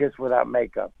going to see Kiss without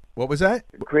makeup. What was that?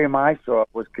 The Cream I saw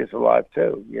was Kiss Alive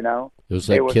too, It was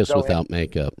like Kiss without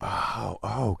makeup.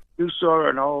 Oh. You saw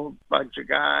an old bunch of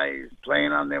guys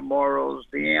playing on their morals.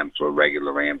 The amps were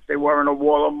regular amps. They weren't a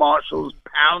wall of Marshalls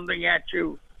pounding at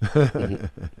you.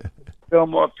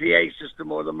 Fillmore PA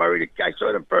system or the I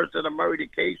saw them first at the Murray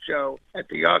Decay show at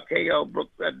the RKO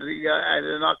at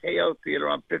an RKO theater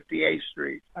on 58th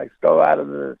Street. I stole out of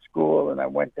the school and I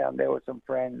went down there with some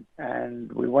friends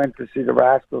and we went to see the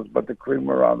Rascals, but the Cream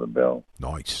were on the bill.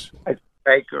 Nice.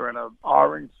 Baker in an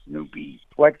orange Snoopy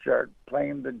sweatshirt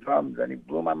playing the drums, and he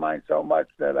blew my mind so much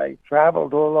that I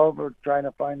traveled all over trying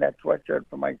to find that sweatshirt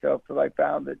for myself till I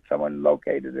found it. Someone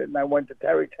located it, and I went to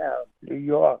Terrytown, New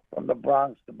York, from the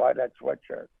Bronx to buy that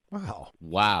sweatshirt.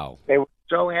 Wow. They were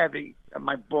so heavy that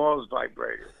my balls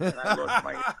vibrated, and I lost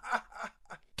my...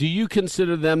 Do you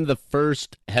consider them the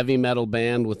first heavy metal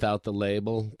band without the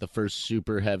label? The first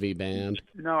super heavy band?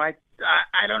 No, I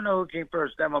don't know who came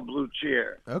first, them or Blue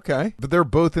Cheer. Okay. But they're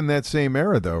both in that same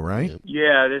era, though, right?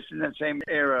 Yeah, this is in the same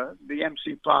era. The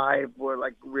MC5 were,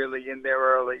 like, really in there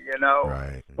early,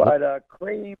 Right. But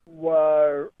Cream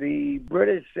were the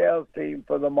British sales team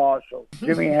for the Marshall.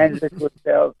 Jimi Hendrix was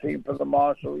sales team for the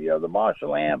Marshall. The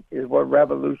Marshall amp is what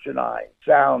revolutionized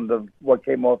sound of what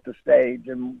came off the stage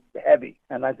and heavy.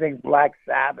 And I think Black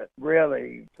Sabbath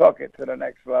really took it to the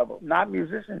next level. Not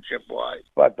musicianship-wise,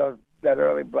 but that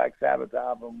early Black Sabbath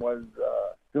album was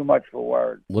too much for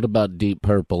words. What about Deep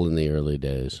Purple in the early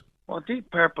days? Well,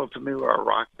 Deep Purple to me were a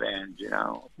rock band,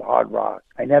 hard rock.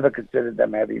 I never considered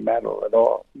them heavy metal at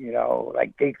all.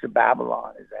 Like Gates of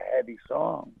Babylon is a heavy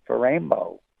song for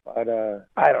Rainbow. But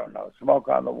I don't know. Smoke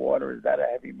on the Water, is that a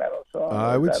heavy metal song?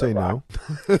 I would say no.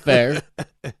 Fair.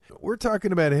 We're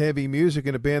talking about heavy music,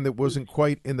 and a band that wasn't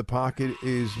quite in the pocket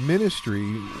is Ministry.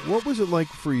 What was it like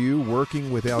for you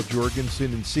working with Al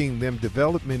Jorgensen and seeing them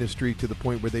develop Ministry to the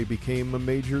point where they became a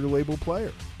major label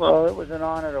player? Well, it was an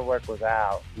honor to work with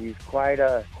Al. He's quite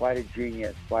a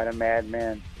genius, quite a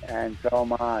madman, and so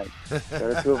am I. So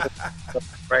the two of us are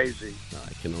crazy.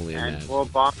 I can only imagine. And Paul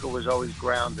Barker was always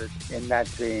grounded in that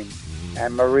team.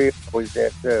 And Maria was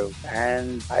there too.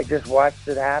 And I just watched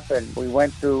it happen. We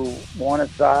went to Warner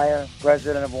Sire.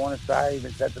 President of Warner Sire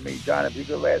even said to me, John, if you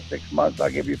could last 6 months, I'll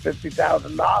give you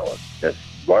 $50,000. Just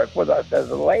work with us as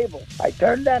a label. I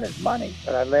turned down his money,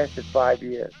 but I lasted 5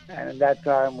 years. And in that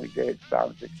time, we did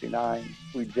Psalm 69.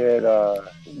 We did,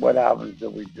 what albums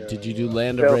did we do? Did you do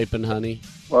Land of Rape and Honey?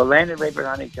 Well, Land of Rape and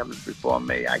Honey comes before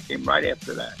me. I came right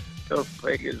after that. Filth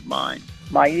Pig is mine.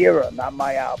 My era, not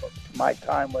my album. My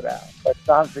time with Al. But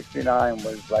Psalm 69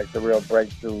 was like the real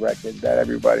breakthrough record that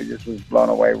everybody just was blown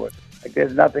away with. Like,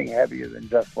 there's nothing heavier than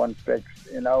Just One Fix.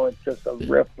 It's just a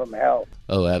riff from hell.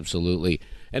 Oh, absolutely.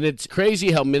 And it's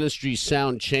crazy how Ministry's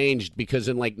sound changed because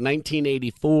in like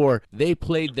 1984, they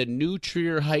played the New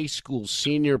Trier High School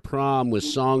senior prom with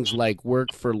songs like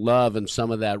Work for Love and some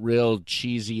of that real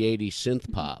cheesy 80s synth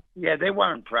pop. Yeah, they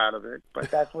weren't proud of it, but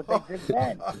that's what they did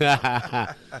then.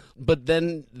 But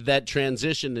then that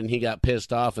transitioned and he got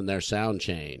pissed off and their sound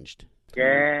changed.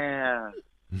 Yeah.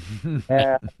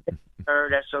 Yeah.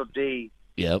 Heard SOD.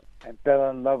 Yep. And fell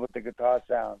in love with the guitar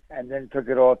sound and then took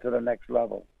it all to the next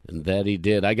level. And that he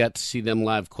did. I got to see them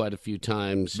live quite a few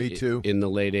times. Me too. In the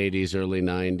late 80s, early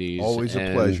 90s. Always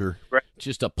a pleasure.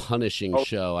 Just a punishing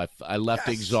show. I left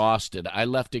exhausted. I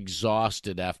left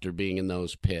exhausted after being in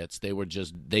those pits. They were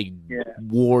just,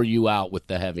 wore you out with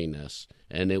the heaviness.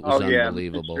 And it was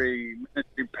unbelievable.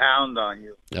 Ministry pound on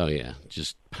you. Oh, yeah,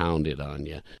 just pound it on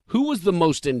you. Who was the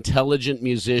most intelligent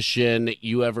musician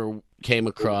you ever came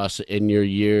across in your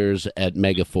years at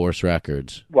Megaforce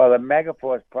Records? Well, at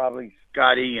Megaforce, probably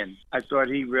Scott Ian. I thought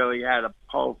he really had a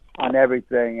pulse on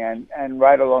everything, and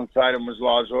right alongside him was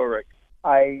Lars Ulrich.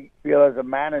 I feel as a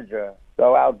manager,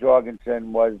 so Al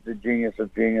Jorgensen was the genius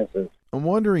of geniuses. I'm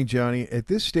wondering, Johnny, at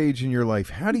this stage in your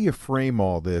life, how do you frame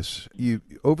all this? You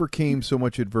overcame so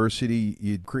much adversity.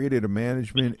 You created a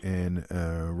management and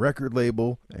a record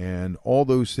label and all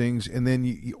those things, and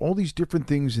then all these different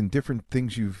things and different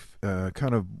things you've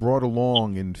kind of brought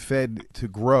along and fed to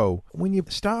grow. When you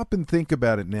stop and think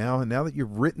about it now, and now that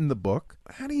you've written the book,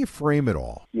 how do you frame it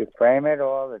all? You frame it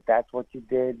all that's what you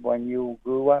did when you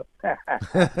grew up.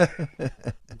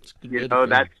 You know,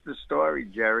 that's the story,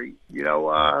 Jerry. You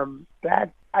know,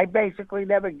 that I basically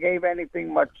never gave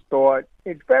anything much thought.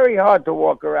 It's very hard to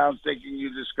walk around thinking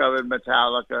you discovered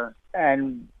Metallica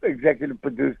and executive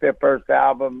produced their first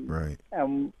album, right,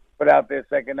 and put out their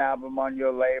second album on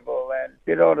your label, and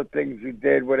did all the things you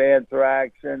did with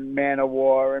Anthrax and Man of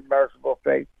War and Merciful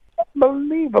Fate.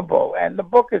 Unbelievable. And the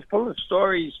book is full of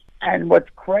stories. And what's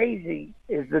crazy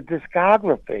is the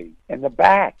discography in the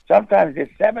back. Sometimes there's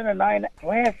 7 or 9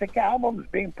 classic albums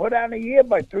being put out a year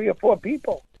by 3 or 4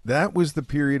 people. That was the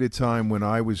period of time when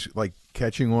I was like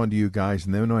catching on to you guys,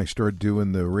 and then when I started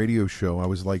doing the radio show, I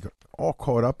was like all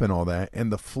caught up in all that,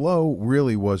 and the flow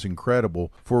really was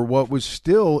incredible for what was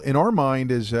still in our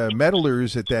mind as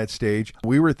metalers at that stage.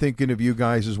 We were thinking of you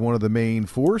guys as one of the main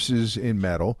forces in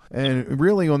metal, and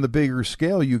really on the bigger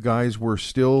scale, you guys were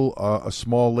still a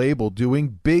small label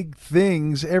doing big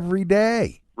things every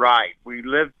day. Right. We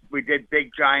did big,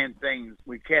 giant things.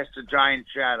 We cast a giant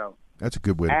shadow. That's a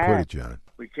good way to put it, John.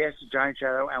 We cast a giant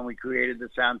shadow, and we created the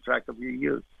soundtrack of your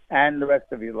youth and the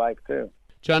rest of your life, too.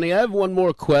 Johnny, I have one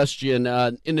more question.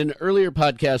 In an earlier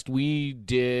podcast, we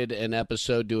did an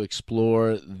episode to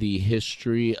explore the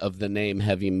history of the name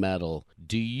heavy metal.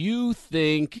 Do you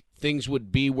think things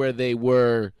would be where they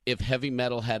were if heavy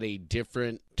metal had a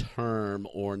different term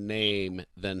or name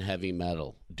than heavy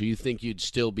metal? Do you think you'd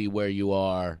still be where you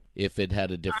are if it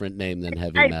had a different name than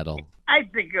heavy metal? I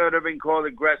think it would have been called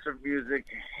aggressive music,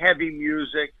 heavy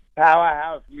music,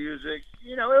 powerhouse music.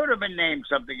 You know, it would have been named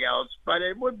something else, but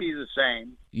it would be the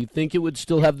same. You think it would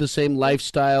still have the same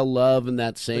lifestyle love and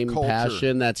that same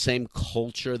passion, that same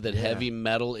culture that heavy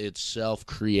metal itself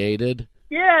created?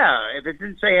 Yeah, if it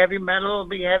didn't say heavy metal, it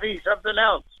would be heavy something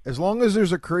else. As long as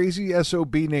there's a crazy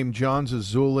SOB named John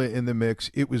Zazula in the mix,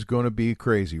 it was going to be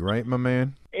crazy, right, my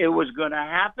man? It was going to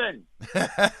happen.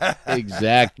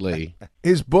 Exactly.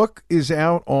 His book is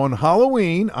out on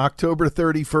Halloween, October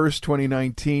 31st,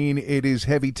 2019. It is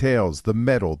Heavy Tales, the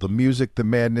metal, the music, the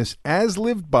madness, as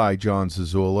lived by John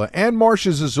Zazula and Marcia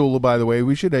Zazula, by the way.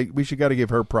 We should got to give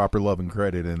her proper love and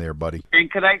credit in there, buddy. And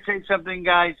could I say something,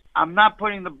 guys? I'm not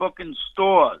putting the book in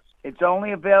stores. It's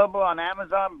only available on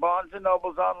Amazon, Barnes &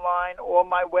 Noble's online, or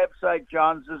my website,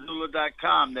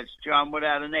 johnzazula.com. That's John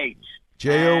without an H.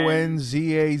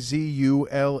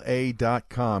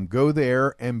 JONZAZULA.com. Go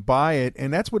there and buy it.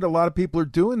 And that's what a lot of people are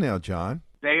doing now, John.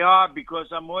 They are, because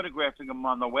I'm autographing them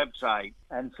on the website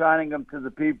and signing them to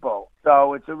the people.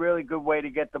 So it's a really good way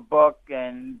to get the book,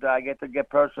 and I get to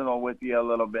get personal with you a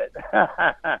little bit.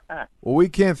 Well, we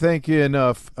can't thank you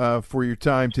enough for your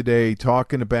time today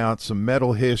talking about some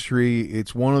metal history.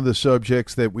 It's one of the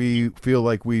subjects that we feel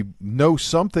like we know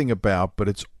something about, but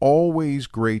it's always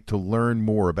great to learn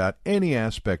more about any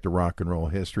aspect of rock and roll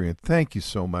history. And thank you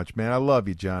so much, man. I love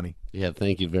you, Johnny. Yeah,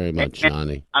 thank you very much,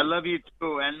 Johnny. I love you,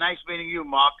 too, and nice meeting you,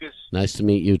 Marcus. Nice to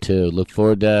meet you, too. Look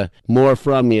forward to more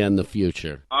from you in the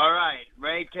future. All right.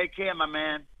 Ray, take care, my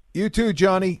man. You too,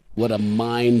 Johnny. What a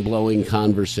mind-blowing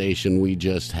conversation we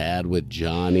just had with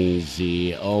Johnny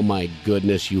Z. Oh, my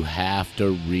goodness, you have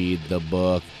to read the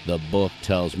book. The book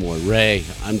tells more. Ray,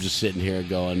 I'm just sitting here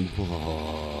going,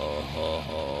 oh.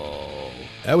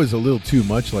 That was a little too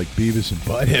much like Beavis and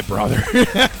Butthead, brother.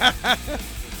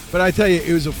 But I tell you,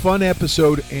 it was a fun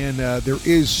episode, and there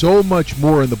is so much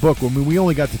more in the book. I mean, we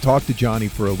only got to talk to Johnny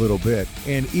for a little bit,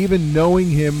 and even knowing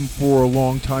him for a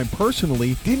long time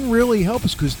personally didn't really help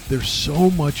us, because there's so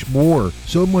much more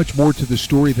to the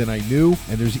story than I knew,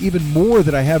 and there's even more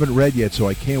that I haven't read yet, so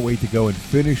I can't wait to go and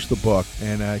finish the book.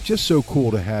 And just so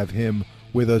cool to have him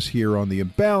with us here on the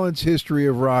Imbalanced History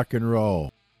of Rock and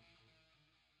Roll.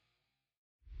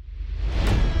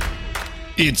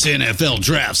 It's NFL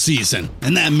draft season,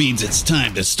 and that means it's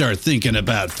time to start thinking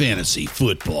about fantasy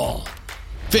football.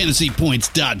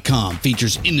 FantasyPoints.com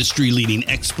features industry-leading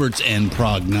experts and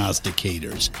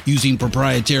prognosticators using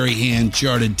proprietary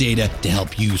hand-charted data to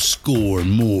help you score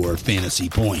more fantasy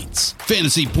points.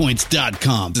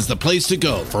 FantasyPoints.com is the place to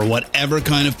go for whatever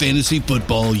kind of fantasy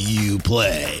football you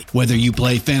play. Whether you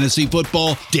play fantasy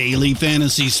football, daily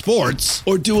fantasy sports,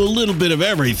 or do a little bit of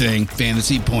everything,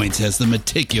 Fantasy Points has the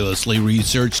meticulously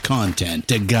researched content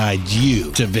to guide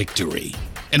you to victory.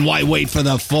 And why wait for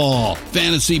the fall?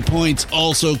 Fantasy Points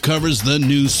also covers the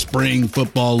new spring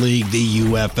football league, the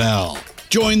UFL.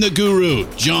 Join the guru,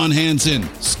 John Hansen,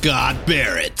 Scott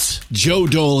Barrett, Joe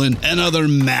Dolan, and other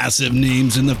massive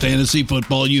names in the fantasy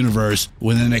football universe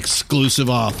with an exclusive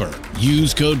offer.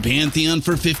 Use code Pantheon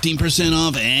for 15%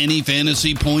 off any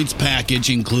Fantasy Points package,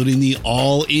 including the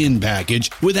all-in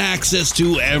package, with access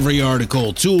to every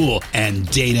article, tool, and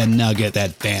data nugget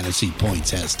that Fantasy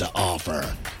Points has to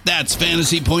offer. That's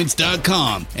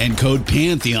FantasyPoints.com and code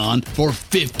Pantheon for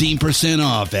 15%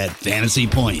 off at Fantasy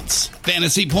Points.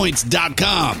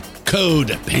 FantasyPoints.com,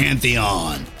 code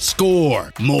Pantheon.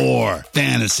 Score more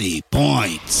fantasy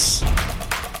points.